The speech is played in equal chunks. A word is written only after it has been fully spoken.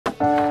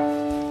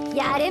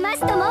晴れます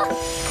とも恩返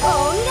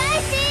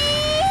し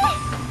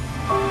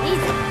い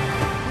ざ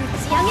打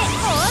ち上げオ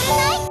ール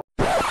ナイト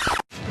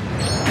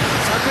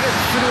炸裂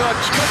するは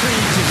規格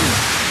一陣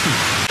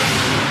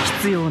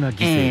必要な犠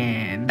牲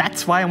And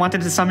that's why I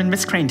wanted to summon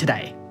Miss Crane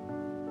today.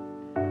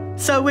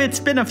 So it's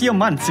been a few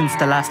months since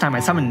the last time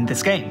I summoned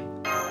this game.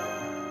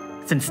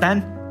 Since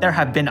then, there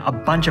have been a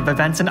bunch of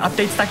events and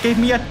updates that gave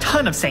me a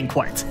ton of Saint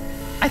Quartz.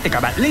 I think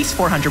I'm at least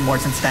 400 more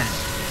since then.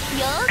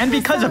 And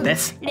because of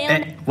this,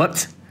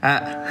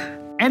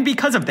 and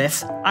because of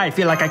this, I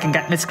feel like I can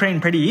get Miss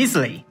Crane pretty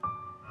easily.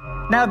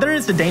 Now there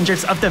is the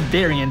dangers of the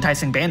very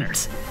enticing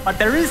banners, but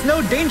there is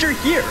no danger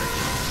here,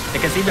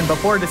 because even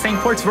before the Saint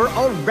Quartz we're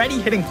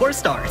already hitting 4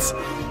 stars.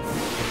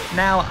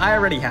 Now I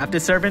already have the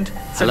servant,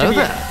 so Hello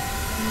there.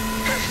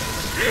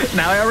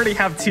 Now I already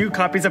have 2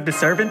 copies of the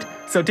servant,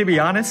 so to be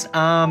honest,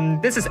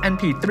 this is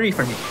NP3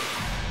 for me.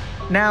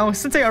 Now,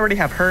 since I already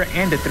have her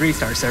and the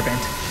 3-star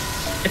servant,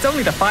 it's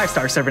only the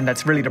 5-star servant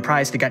that's really the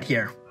prize to get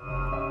here.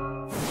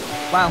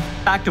 Well,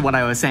 back to what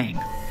I was saying.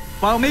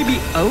 Well, maybe...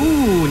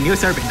 Oh, new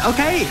servant.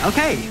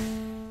 Okay.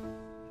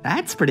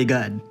 That's pretty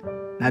good.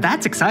 Now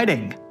that's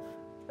exciting.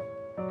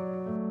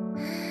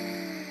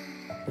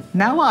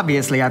 Now,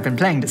 obviously, I've been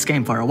playing this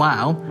game for a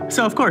while,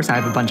 so of course I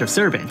have a bunch of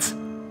servants.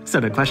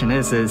 So the question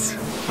is,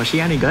 was she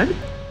any good?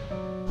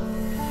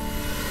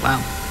 Well,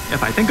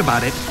 if I think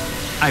about it,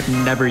 I've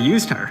never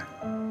used her.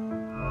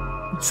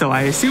 So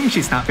I assume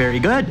she's not very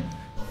good.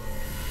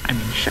 I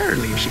mean,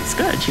 surely if she's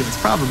good, she was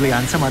probably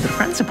on some other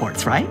friend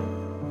supports, right?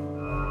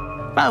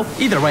 Well,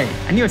 either way,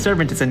 a new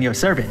servant is a new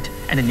servant,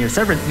 and a new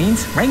servant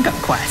means rank up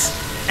quests.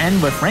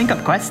 And with rank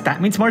up quests,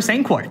 that means more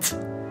Saint Quartz.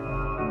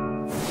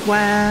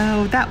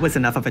 Well, that was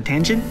enough of a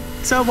tangent,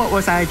 so what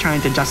was I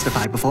trying to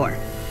justify before?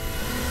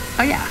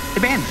 Oh yeah,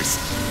 the banners.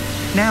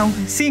 Now,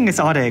 seeing as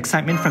all the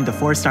excitement from the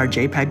 4-star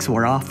JPEGs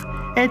wore off,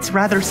 it's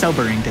rather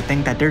sobering to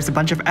think that there's a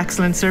bunch of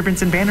excellent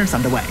servants and banners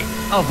on the way,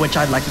 of which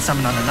I'd like to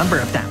summon on a number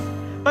of them.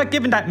 But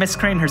given that Miss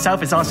Crane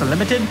herself is also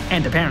limited,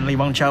 and apparently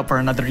won't show up for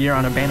another year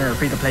on a banner a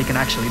free-to-play can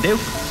actually do,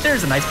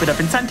 there's a nice bit of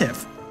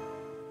incentive.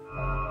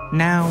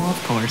 Now,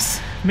 of course,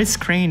 Miss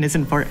Crane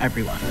isn't for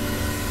everyone.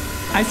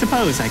 I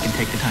suppose I can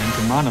take the time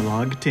to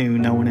monologue to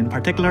no one in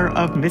particular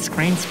of Miss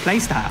Crane's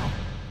playstyle.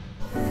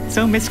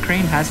 So Miss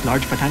Crane has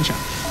large potential,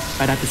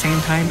 but at the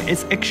same time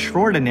is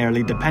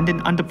extraordinarily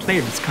dependent on the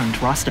player's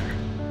current roster.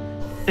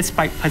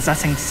 Despite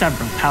possessing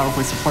several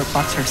powerful support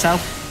buffs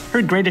herself,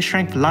 her greatest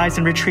strength lies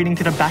in retreating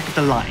to the back of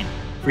the line,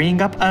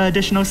 freeing up an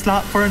additional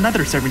slot for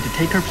another servant to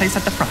take her place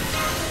at the front.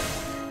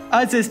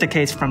 As is the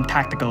case from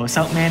Tactical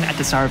Assault Man at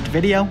the start of the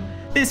video,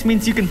 this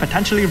means you can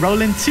potentially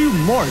roll in 2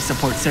 more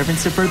support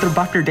servants to further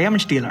buff their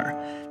damage dealer,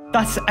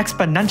 thus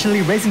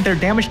exponentially raising their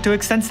damage to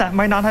extents that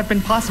might not have been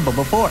possible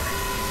before.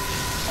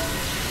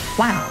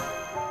 Wow,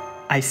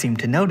 I seem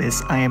to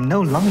notice I am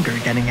no longer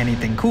getting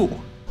anything cool.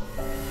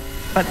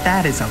 But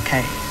that is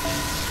okay.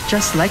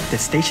 Just like the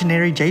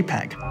stationary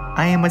JPEG,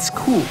 I am as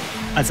cool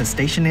as a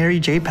stationary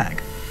JPEG.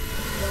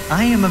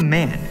 I am a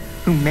man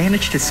who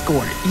managed to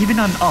score even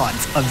on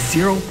odds of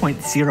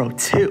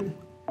 0.02.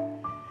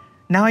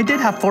 Now I did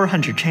have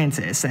 400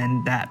 chances,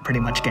 and that pretty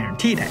much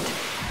guaranteed it.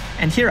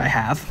 And here I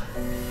have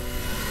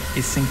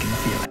a sinking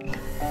feeling.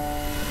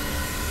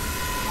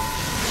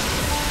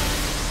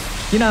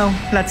 You know,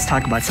 let's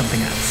talk about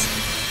something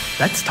else.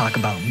 Let's talk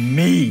about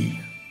me.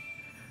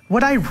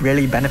 Would I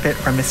really benefit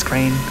from Miss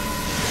Crane?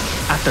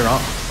 After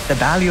all, the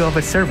value of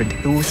a servant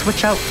who will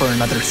switch out for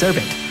another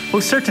servant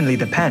will certainly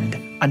depend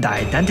on the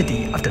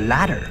identity of the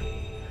latter.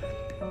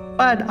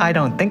 But I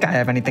don't think I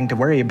have anything to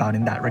worry about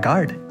in that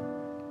regard.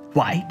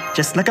 Why,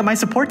 just look at my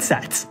support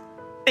stats.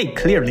 They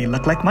clearly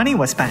look like money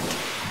was spent.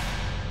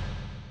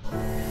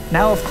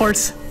 Now, of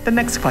course, the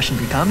next question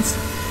becomes,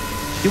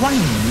 do I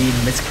need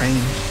Miss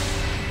Crane?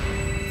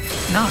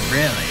 Not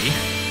really.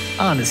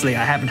 Honestly,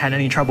 I haven't had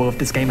any trouble with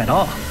this game at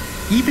all.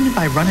 Even if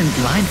I run in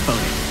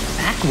blindfolded,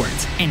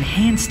 backwards, and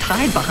hands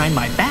tied behind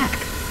my back,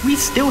 we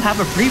still have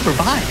a free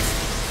revive.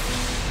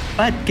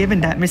 But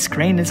given that Miss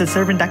Crane is a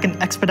servant that can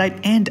expedite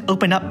and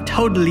open up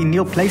totally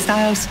new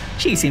playstyles,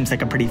 she seems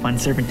like a pretty fun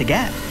servant to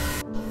get.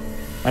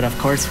 But of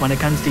course, when it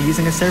comes to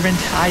using a servant,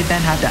 I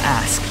then have to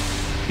ask,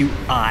 do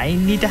I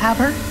need to have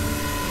her?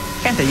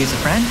 Can't I use a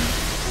friend?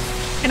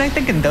 And I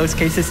think in those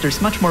cases,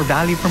 there's much more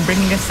value from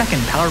bringing a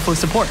second powerful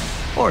support,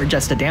 or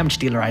just a damage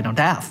dealer I don't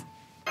have.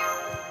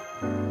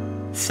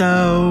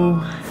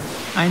 So,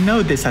 I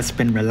know this has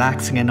been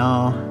relaxing and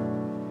all,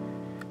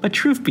 but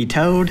truth be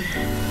told,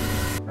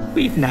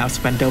 we've now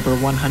spent over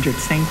 100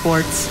 Saint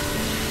Quartz,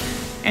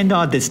 and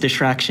all this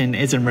distraction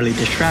isn't really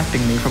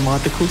distracting me from all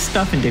the cool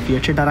stuff in the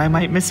future that I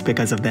might miss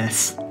because of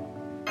this.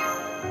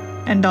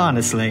 And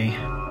honestly,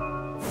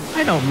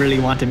 I don't really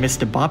want to miss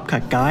the bob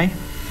cut guy,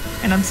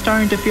 and I'm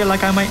starting to feel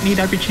like I might need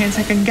every chance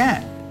I can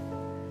get.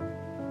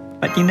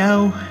 But you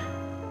know,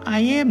 I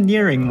am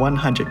nearing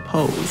 100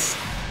 pulls,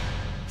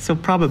 so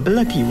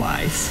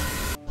probability-wise,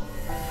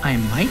 I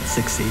might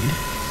succeed.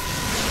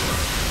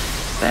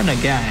 Then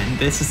again,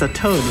 this is a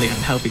totally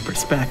unhealthy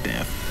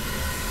perspective.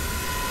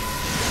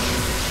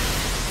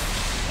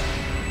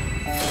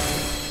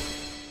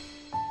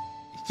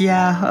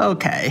 Yeah,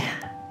 okay.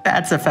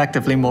 That's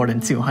effectively more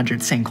than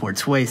 200 sync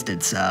quartz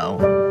wasted, so...